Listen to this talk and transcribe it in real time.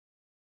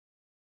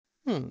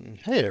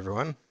Hey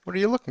everyone, what are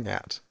you looking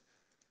at?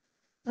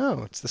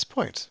 Oh, it's this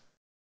point.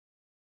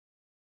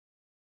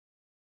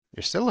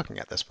 You're still looking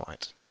at this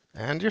point.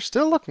 And you're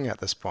still looking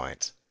at this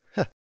point.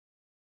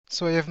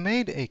 So I have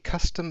made a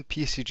custom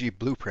PCG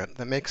blueprint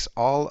that makes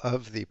all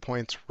of the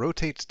points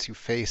rotate to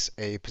face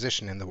a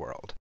position in the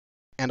world.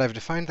 And I've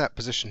defined that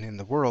position in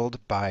the world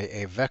by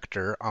a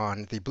vector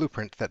on the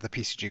blueprint that the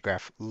PCG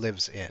graph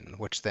lives in,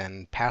 which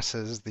then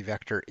passes the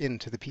vector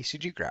into the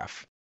PCG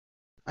graph.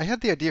 I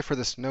had the idea for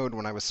this node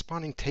when I was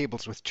spawning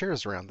tables with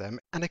chairs around them,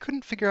 and I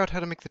couldn't figure out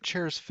how to make the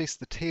chairs face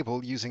the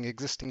table using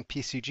existing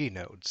PCG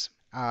nodes.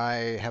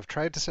 I have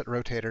tried to set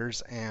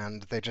rotators,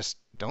 and they just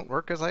don't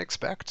work as I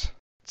expect.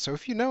 So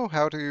if you know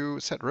how to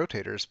set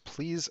rotators,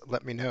 please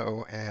let me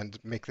know and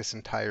make this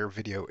entire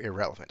video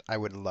irrelevant. I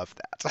would love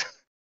that.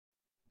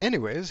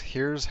 Anyways,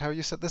 here's how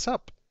you set this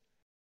up.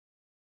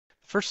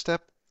 First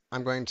step,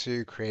 I'm going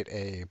to create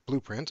a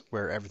blueprint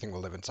where everything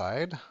will live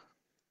inside.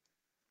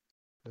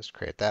 Just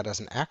create that as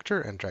an actor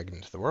and drag it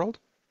into the world.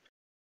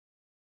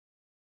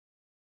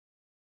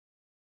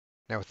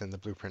 Now within the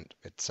blueprint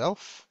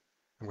itself,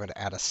 I'm going to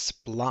add a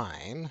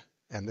spline,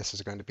 and this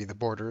is going to be the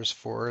borders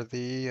for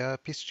the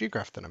PCG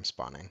graph that I'm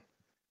spawning.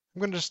 I'm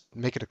going to just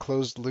make it a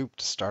closed loop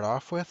to start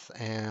off with,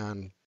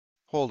 and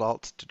hold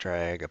Alt to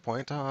drag a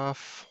point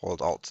off,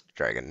 hold Alt to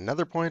drag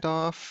another point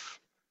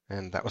off,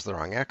 and that was the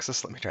wrong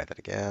axis. Let me try that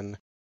again.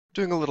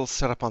 Doing a little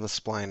setup on the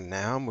spline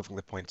now, moving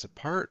the points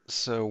apart,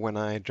 so when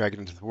I drag it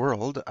into the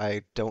world,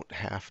 I don't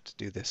have to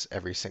do this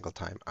every single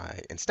time I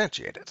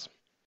instantiate it.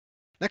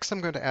 Next,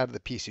 I'm going to add the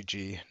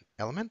PCG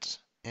element,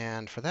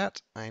 and for that,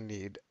 I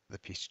need the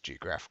PCG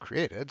graph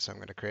created, so I'm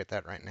going to create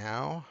that right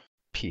now.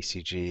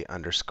 PCG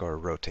underscore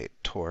rotate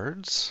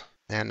towards.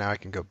 And now I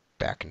can go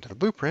back into the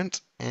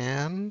blueprint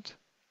and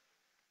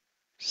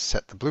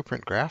set the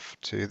blueprint graph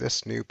to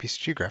this new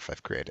PCG graph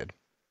I've created.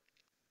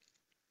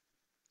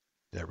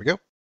 There we go.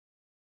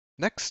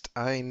 Next,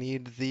 I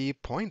need the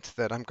point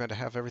that I'm going to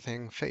have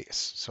everything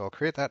face. So I'll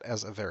create that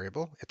as a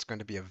variable. It's going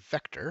to be a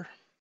vector,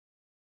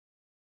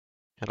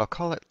 and I'll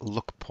call it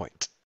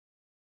lookPoint.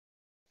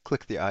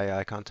 Click the eye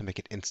icon to make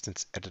it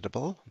instance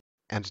editable,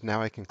 and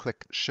now I can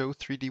click Show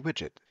 3D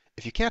Widget.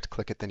 If you can't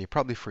click it, then you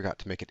probably forgot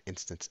to make it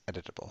instance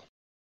editable.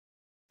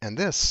 And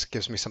this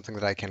gives me something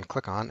that I can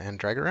click on and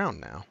drag around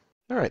now.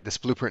 All right, this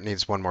blueprint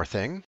needs one more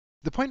thing.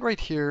 The point right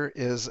here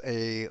is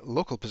a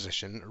local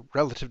position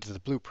relative to the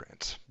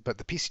blueprint, but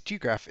the PCG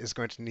graph is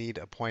going to need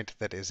a point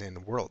that is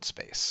in world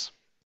space.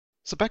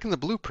 So back in the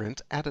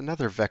blueprint, add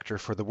another vector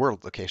for the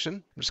world location.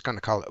 I'm just going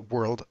to call it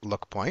world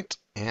lookPoint,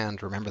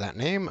 and remember that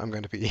name, I'm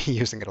going to be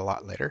using it a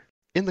lot later.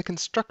 In the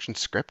construction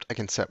script, I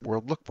can set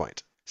world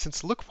lookPoint.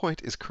 Since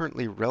lookPoint is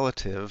currently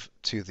relative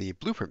to the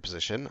blueprint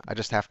position, I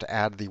just have to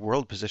add the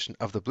world position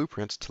of the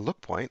blueprint to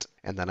lookPoint,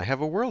 and then I have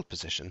a world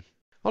position.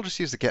 I'll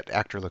just use the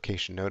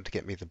getActorLocation node to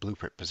get me the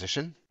blueprint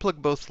position,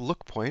 plug both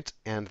lookPoint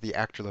and the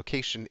actor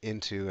location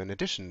into an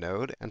addition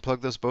node, and plug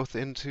those both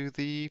into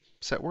the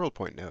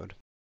setWorldPoint node.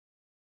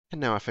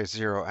 And now if I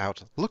zero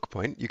out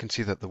lookPoint, you can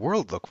see that the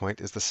world lookPoint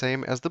is the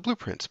same as the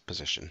blueprint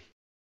position.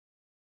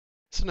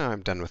 So now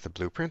I'm done with the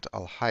blueprint.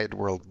 I'll hide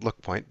world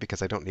lookPoint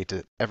because I don't need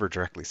to ever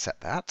directly set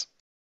that.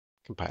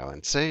 Compile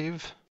and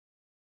save.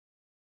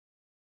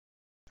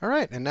 All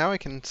right, and now I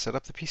can set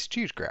up the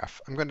PCG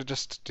graph. I'm going to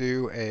just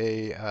do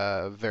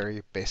a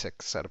very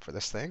basic setup for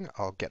this thing.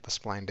 I'll get the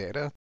spline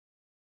data.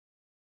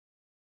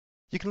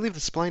 You can leave the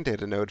spline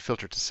data node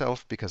filtered to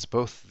self because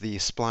both the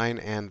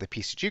spline and the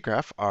PCG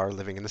graph are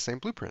living in the same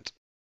blueprint.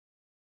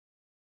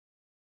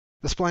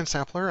 The spline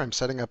sampler I'm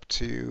setting up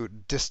to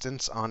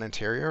distance on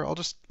interior. I'll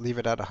just leave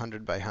it at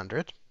 100 by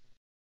 100.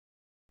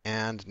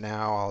 And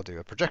now I'll do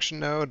a projection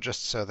node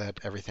just so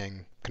that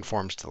everything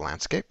conforms to the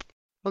landscape.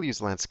 I'll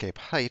use landscape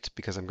height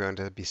because I'm going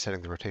to be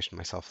setting the rotation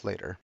myself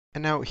later.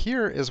 And now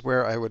here is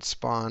where I would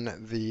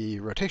spawn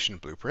the rotation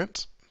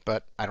blueprint,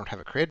 but I don't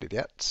have it created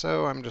yet,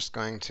 so I'm just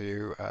going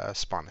to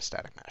spawn a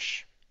static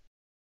mesh.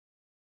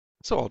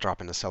 So I'll drop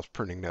in a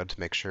self-pruning node to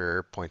make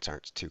sure points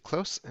aren't too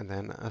close, and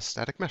then a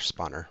static mesh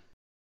spawner.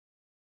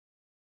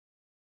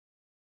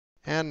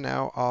 And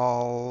now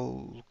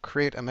I'll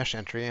create a mesh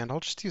entry, and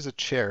I'll just use a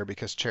chair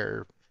because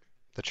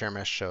the chair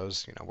mesh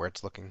shows, where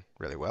it's looking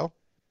really well.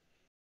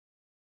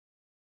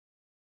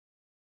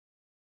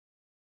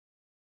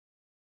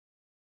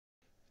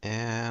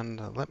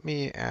 And let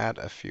me add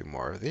a few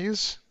more of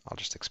these. I'll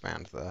just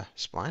expand the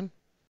spline.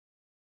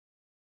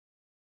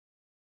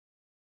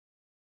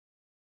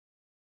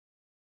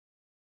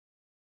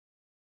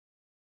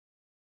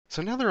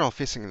 So now they're all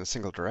facing in a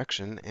single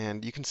direction,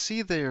 and you can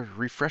see they're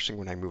refreshing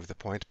when I move the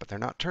point, but they're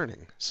not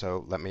turning.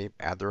 So let me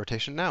add the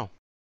rotation now.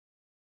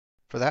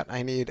 For that,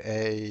 I need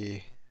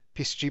a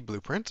PCG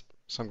blueprint.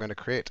 So I'm going to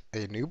create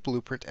a new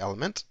blueprint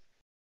element.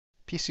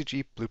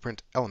 PCG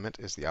blueprint element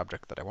is the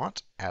object that I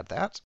want. Add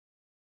that.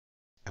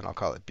 And I'll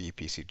call it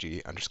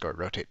bpcg underscore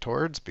rotate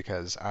towards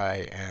because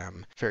I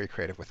am very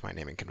creative with my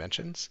naming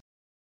conventions.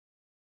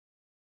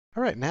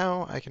 All right,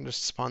 now I can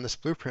just spawn this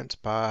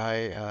blueprint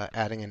by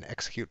adding an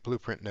execute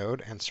blueprint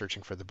node and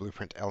searching for the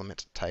blueprint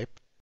element type.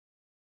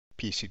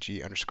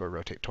 PCG underscore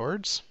rotate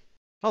towards.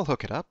 I'll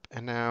hook it up,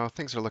 and now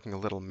things are looking a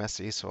little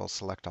messy, so I'll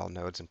select all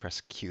nodes and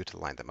press Q to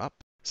line them up.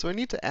 So I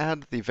need to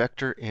add the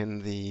vector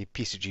in the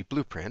PCG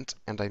blueprint,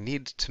 and I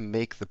need to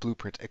make the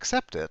blueprint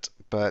accept it,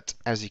 but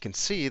as you can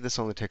see, this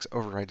only takes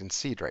override and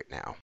seed right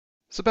now.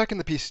 So back in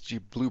the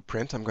PCG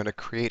blueprint, I'm going to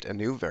create a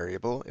new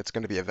variable. It's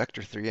going to be a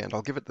vector3, and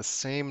I'll give it the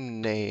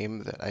same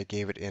name that I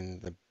gave it in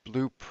the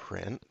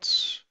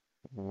blueprint,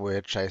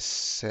 which I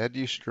said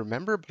you should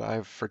remember, but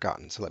I've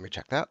forgotten, so let me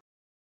check that.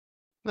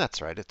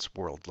 That's right, it's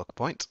world look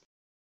point.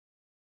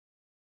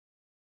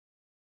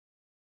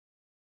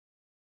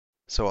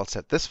 So I'll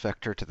set this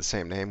vector to the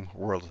same name,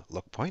 world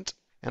look point,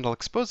 and I'll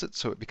expose it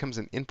so it becomes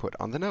an input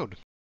on the node.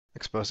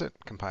 Expose it,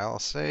 compile,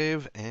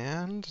 save,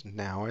 and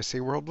now I see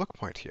world look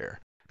point here.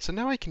 So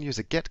now I can use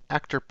a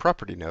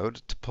getActorProperty node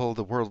to pull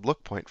the world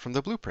look point from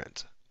the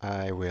blueprint.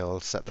 I will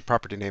set the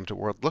property name to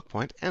world look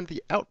point and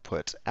the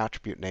output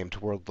attribute name to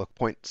world look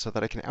point so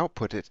that I can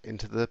output it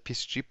into the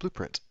PCG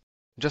blueprint.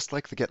 Just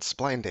like the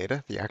getSpline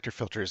data, the actor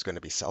filter is going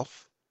to be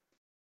self.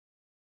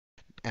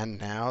 And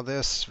now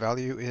this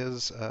value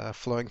is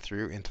flowing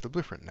through into the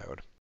blueprint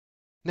node.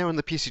 Now in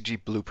the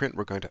PCG blueprint,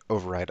 we're going to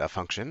override a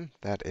function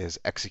that is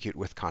execute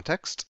with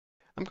context.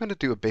 I'm going to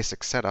do a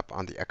basic setup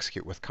on the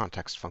execute with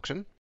context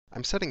function.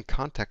 I'm setting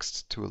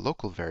context to a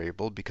local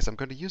variable because I'm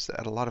going to use it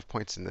at a lot of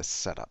points in this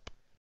setup.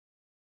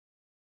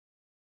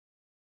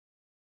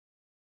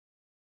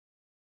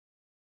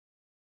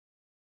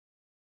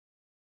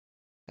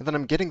 And then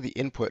I'm getting the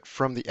input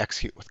from the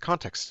execute with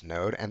context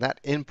node, and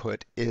that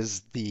input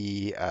is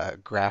the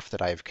graph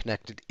that I've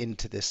connected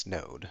into this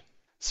node.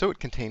 So it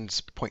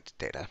contains point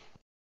data.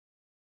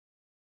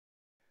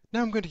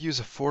 Now I'm going to use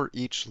a for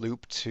each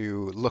loop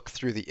to look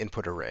through the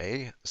input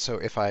array. So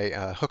if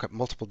I hook up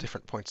multiple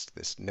different points to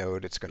this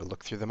node, it's going to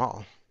look through them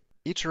all.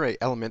 Each array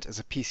element is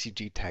a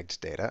PCG tagged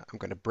data. I'm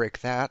going to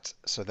break that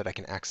so that I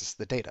can access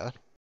the data.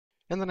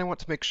 And then I want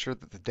to make sure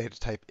that the data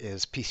type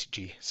is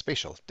PCG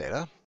spatial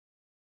data.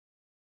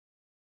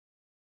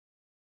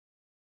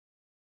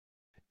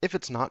 If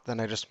it's not,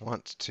 then I just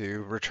want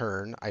to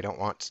return. I don't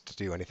want to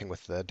do anything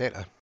with the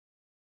data.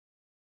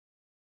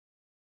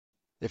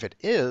 If it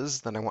is,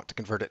 then I want to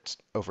convert it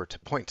over to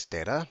point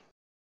data.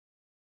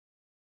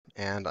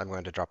 And I'm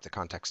going to drop the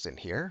context in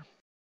here.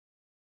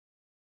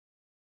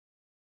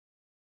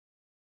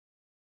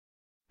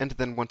 And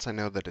then once I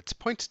know that it's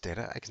point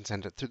data, I can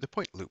send it through the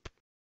point loop.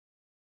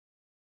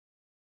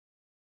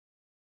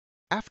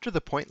 After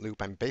the point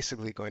loop, I'm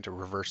basically going to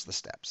reverse the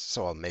steps.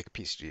 So I'll make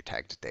PCG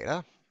tagged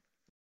data.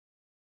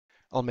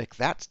 I'll make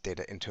that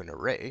data into an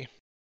array.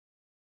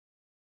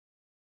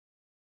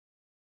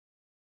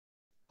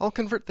 I'll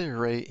convert the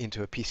array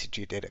into a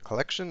PCG data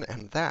collection,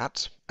 and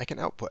that I can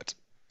output.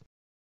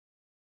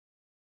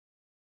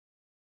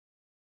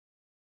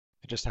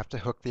 I just have to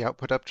hook the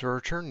output up to a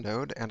return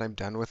node, and I'm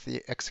done with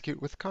the execute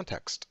with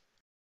context.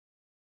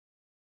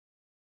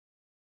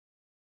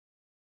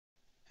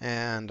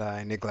 And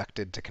I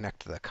neglected to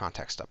connect the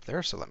context up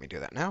there, so let me do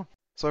that now.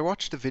 So I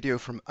watched a video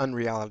from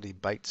Unreality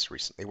Bytes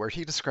recently where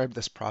he described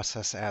this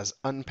process as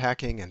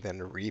unpacking and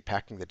then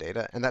repacking the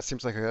data, and that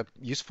seems like a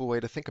useful way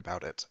to think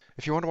about it.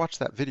 If you want to watch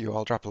that video,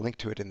 I'll drop a link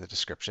to it in the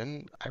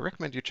description. I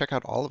recommend you check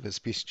out all of his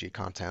PCG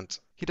content.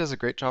 He does a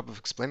great job of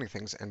explaining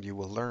things, and you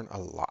will learn a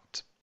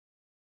lot.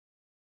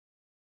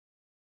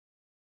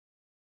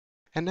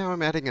 And now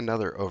I'm adding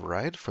another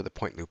override for the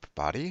point loop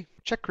body.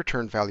 Check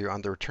return value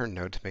on the return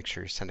node to make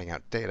sure you're sending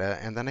out data,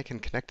 and then I can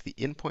connect the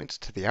in point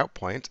to the out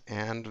point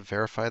and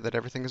verify that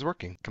everything is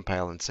working.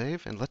 Compile and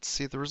save, and let's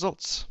see the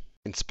results.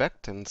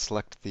 Inspect and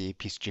select the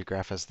PCG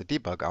graph as the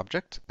debug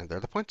object, and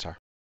there the points are.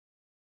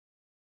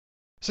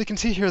 So you can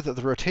see here that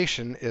the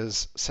rotation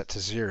is set to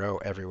 0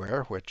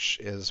 everywhere, which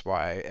is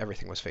why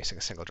everything was facing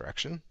a single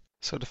direction.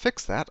 So to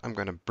fix that, I'm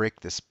going to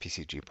break this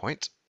PCG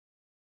point.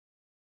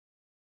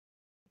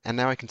 And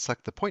now I can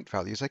select the point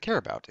values I care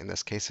about. In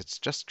this case, it's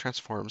just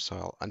transform, so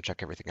I'll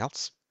uncheck everything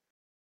else.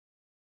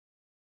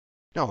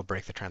 Now I'll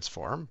break the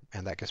transform,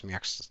 and that gives me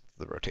access to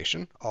the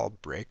rotation. I'll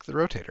break the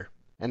rotator.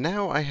 And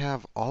now I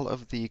have all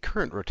of the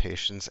current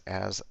rotations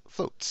as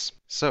floats.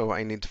 So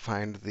I need to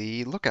find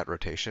the lookat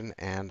rotation,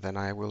 and then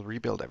I will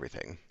rebuild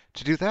everything.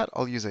 To do that,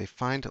 I'll use a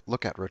find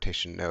lookat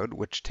rotation node,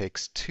 which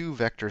takes two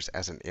vectors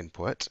as an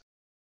input.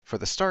 For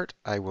the start,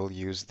 I will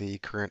use the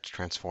current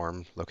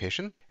transform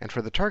location, and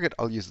for the target,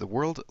 I'll use the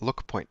world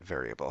look point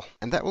variable,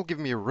 and that will give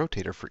me a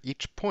rotator for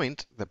each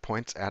point that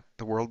points at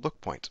the world look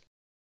point.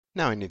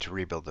 Now I need to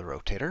rebuild the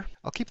rotator.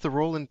 I'll keep the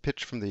roll and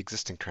pitch from the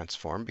existing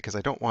transform because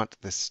I don't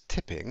want this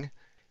tipping,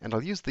 and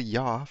I'll use the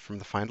yaw from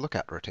the find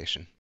lookat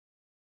rotation.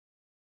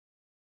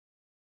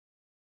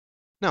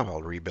 Now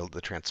I'll rebuild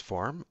the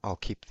transform. I'll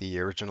keep the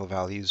original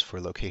values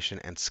for location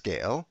and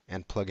scale,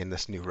 and plug in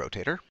this new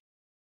rotator.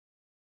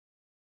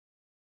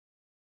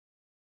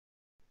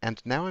 And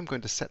now I'm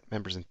going to set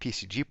members in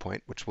PCG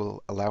point, which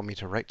will allow me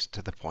to write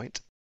to the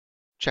point.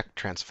 Check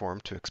transform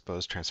to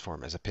expose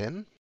transform as a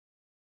pin.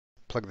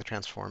 Plug the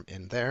transform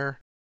in there,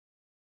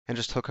 and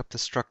just hook up the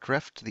struct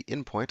ref to the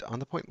in point on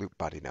the point loop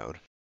body node.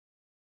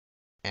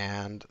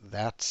 And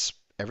that's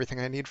everything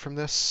I need from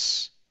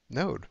this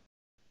node.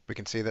 We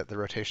can see that the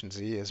rotation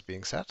Z is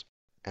being set,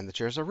 and the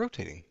chairs are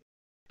rotating.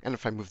 And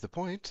if I move the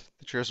point,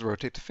 the chairs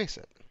rotate to face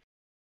it.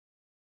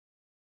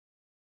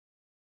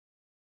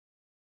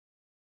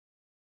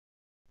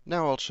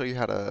 Now I'll show you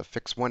how to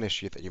fix one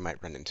issue that you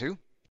might run into.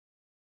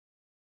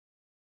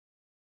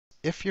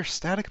 If your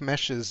static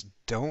meshes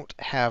don't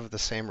have the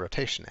same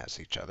rotation as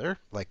each other,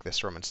 like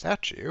this Roman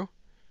statue,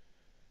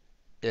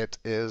 it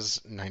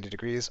is 90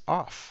 degrees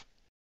off.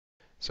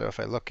 So if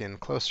I look in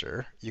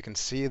closer, you can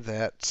see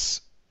that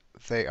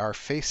they are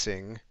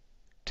facing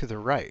to the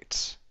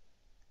right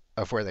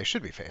of where they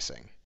should be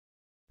facing.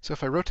 So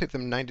if I rotate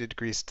them 90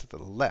 degrees to the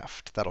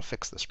left, that'll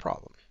fix this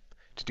problem.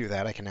 To do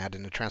that, I can add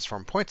in a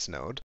transform points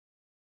node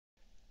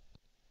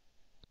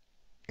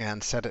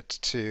and set it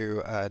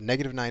to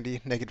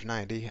 -90,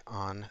 -90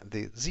 on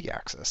the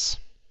z-axis.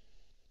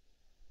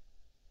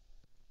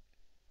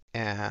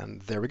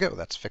 And there we go,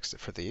 that's fixed it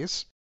for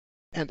these.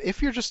 And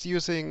if you're just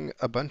using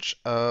a bunch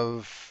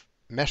of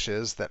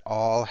meshes that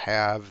all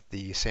have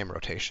the same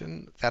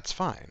rotation, that's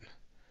fine.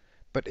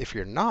 But if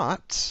you're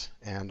not,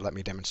 and let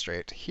me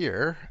demonstrate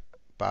here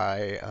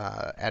by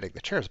adding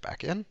the chairs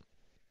back in,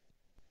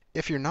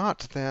 if you're not,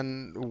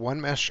 then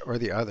one mesh or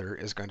the other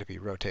is going to be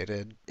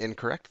rotated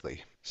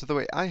incorrectly. So the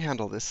way I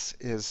handle this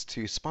is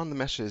to spawn the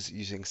meshes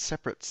using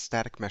separate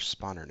static mesh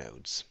spawner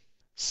nodes.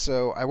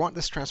 So I want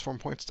this transform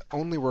points to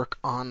only work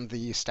on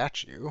the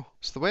statue.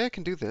 So the way I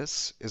can do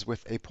this is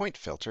with a point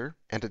filter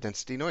and a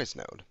density noise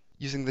node.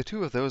 Using the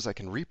two of those, I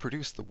can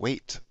reproduce the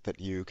weight that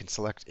you can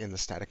select in the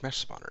static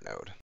mesh spawner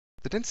node.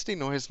 The density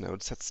noise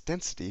node sets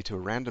density to a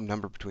random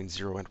number between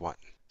 0 and 1.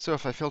 So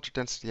if I filter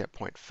density at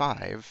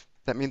 0.5,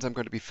 that means I'm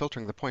going to be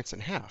filtering the points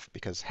in half,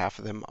 because half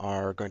of them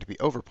are going to be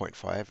over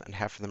 0.5 and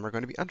half of them are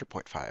going to be under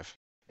 0.5.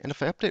 And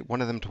if I update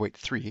one of them to weight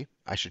 3,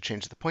 I should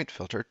change the point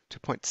filter to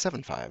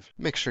 0.75.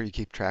 Make sure you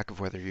keep track of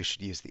whether you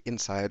should use the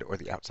inside or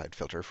the outside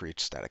filter for each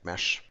static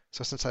mesh.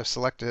 So since I've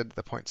selected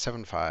the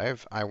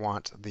 0.75, I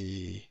want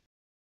the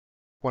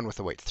one with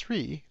the weight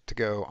 3 to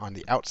go on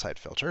the outside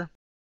filter,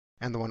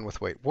 and the one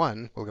with weight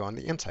 1 will go on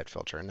the inside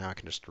filter. And now I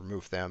can just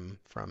remove them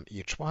from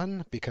each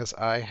one because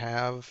I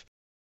have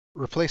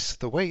replaced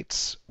the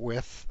weights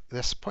with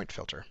this point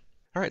filter.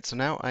 All right, so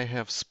now I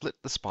have split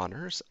the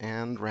spawners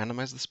and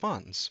randomized the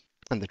spawns.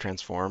 And the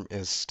transform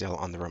is still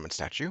on the Roman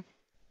statue.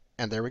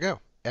 And there we go.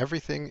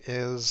 Everything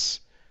is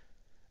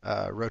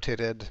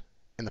rotated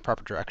in the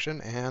proper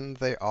direction, and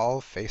they all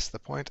face the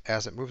point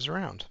as it moves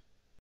around.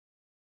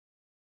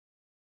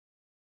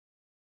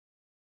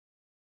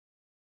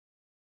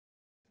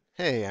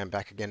 Hey, I'm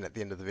back again at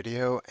the end of the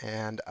video,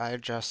 and I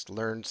just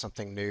learned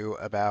something new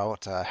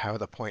about how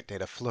the point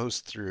data flows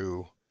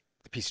through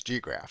the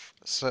PCG graph.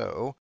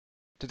 So,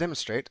 to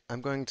demonstrate,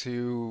 I'm going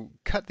to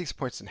cut these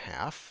points in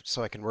half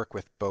so I can work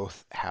with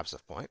both halves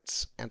of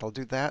points, and I'll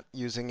do that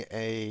using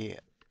a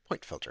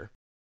point filter.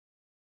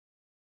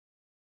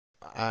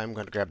 I'm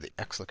going to grab the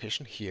X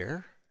location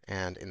here,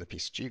 and in the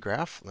PCG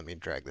graph, let me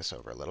drag this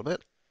over a little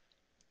bit,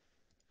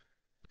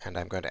 and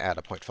I'm going to add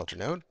a point filter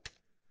node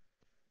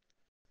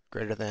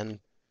greater than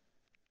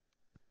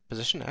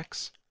position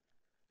X,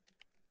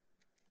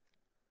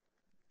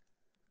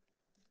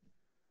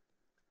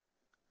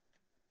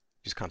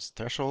 use constant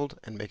threshold,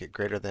 and make it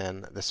greater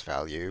than this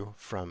value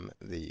from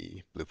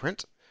the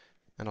blueprint.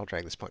 And I'll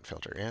drag this point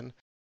filter in.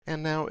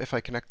 And now if I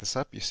connect this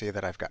up, you see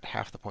that I've got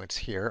half the points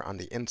here on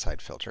the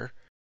inside filter,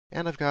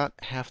 and I've got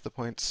half the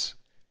points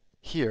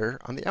here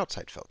on the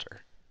outside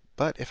filter.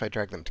 But if I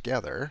drag them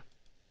together,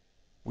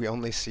 we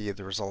only see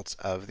the results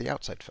of the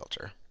outside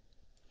filter.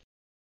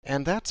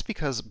 And that's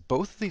because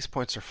both of these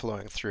points are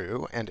flowing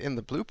through, and in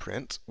the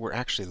blueprint, we're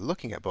actually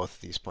looking at both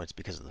of these points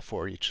because of the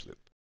for each loop.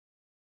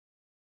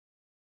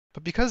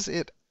 But because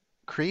it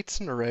creates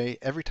an array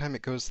every time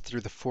it goes through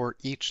the for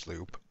each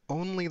loop,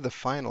 only the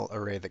final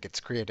array that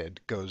gets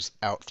created goes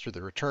out through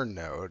the return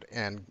node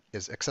and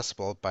is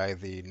accessible by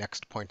the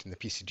next point in the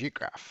PCG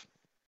graph.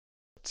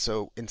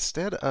 So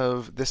instead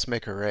of this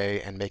make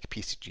array and make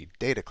PCG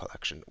data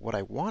collection, what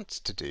I want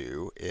to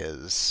do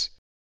is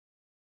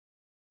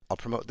I'll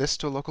promote this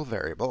to a local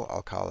variable.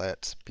 I'll call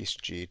it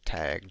PCG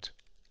tagged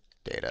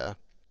data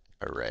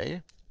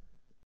array.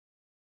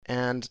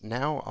 And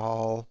now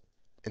I'll,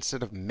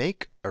 instead of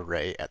make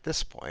array at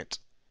this point,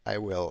 I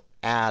will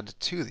add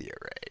to the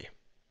array.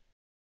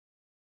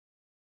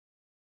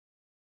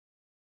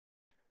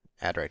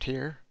 Add right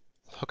here,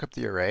 hook up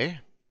the array,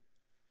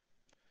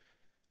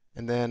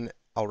 and then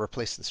I'll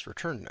replace this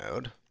return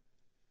node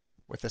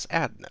with this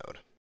add node.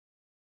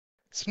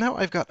 So now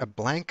I've got a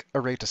blank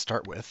array to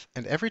start with,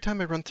 and every time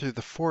I run through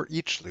the for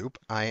each loop,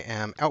 I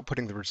am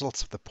outputting the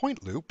results of the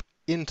point loop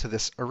into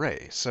this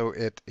array. So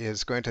it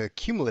is going to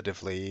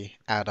cumulatively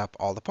add up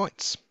all the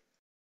points.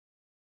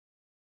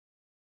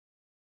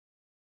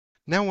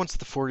 Now once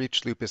the for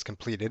each loop is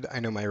completed, I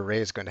know my array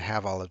is going to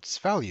have all its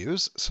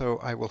values, so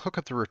I will hook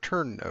up the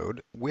return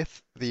node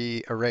with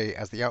the array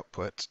as the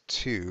output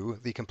to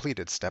the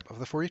completed step of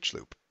the for each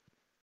loop.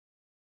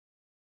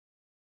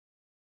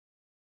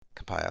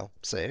 Compile,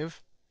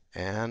 save,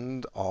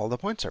 and all the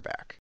points are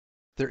back.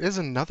 There is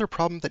another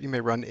problem that you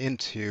may run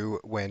into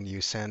when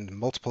you send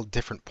multiple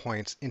different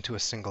points into a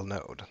single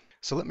node.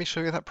 So let me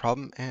show you that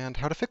problem and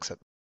how to fix it.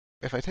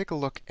 If I take a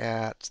look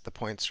at the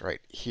points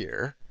right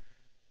here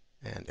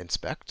and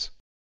inspect,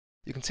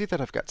 you can see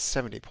that I've got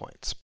 70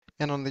 points.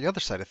 And on the other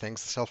side of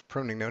things, the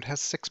self-pruning node has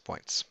 6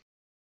 points.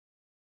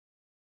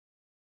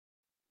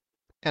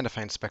 And if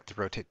I inspect the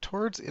rotate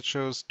towards, it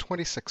shows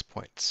 26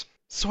 points.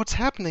 So what's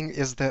happening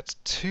is that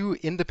two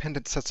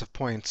independent sets of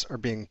points are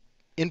being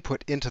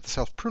input into the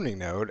self-pruning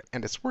node,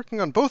 and it's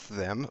working on both of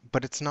them,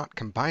 but it's not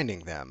combining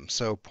them.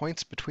 So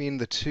points between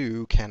the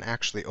two can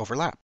actually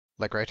overlap,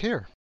 like right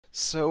here.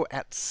 So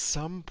at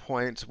some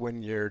point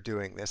when you're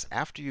doing this,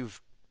 after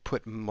you've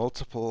put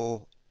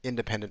multiple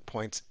independent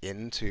points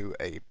into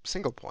a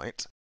single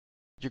point,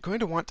 you're going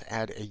to want to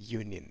add a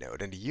union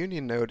node, and a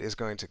union node is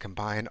going to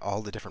combine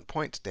all the different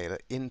point data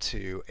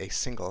into a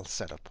single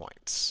set of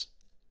points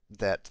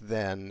that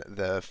then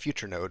the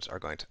future nodes are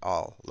going to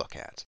all look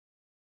at.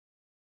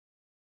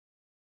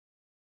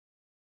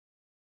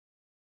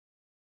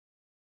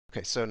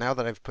 Okay, so now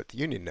that I've put the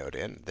union node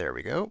in, there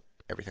we go.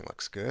 Everything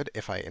looks good.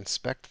 If I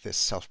inspect this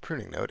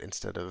self-pruning node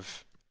instead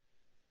of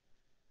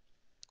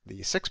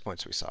the 6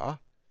 points we saw,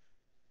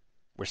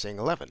 we're seeing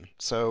 11.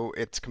 So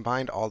it's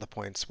combined all the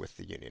points with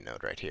the union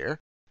node right here,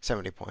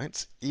 70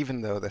 points,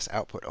 even though this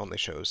output only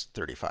shows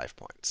 35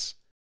 points.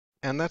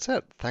 And that's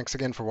it. Thanks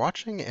again for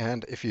watching,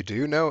 and if you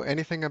do know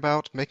anything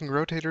about making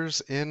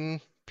rotators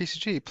in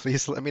PCG,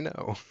 please let me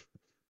know.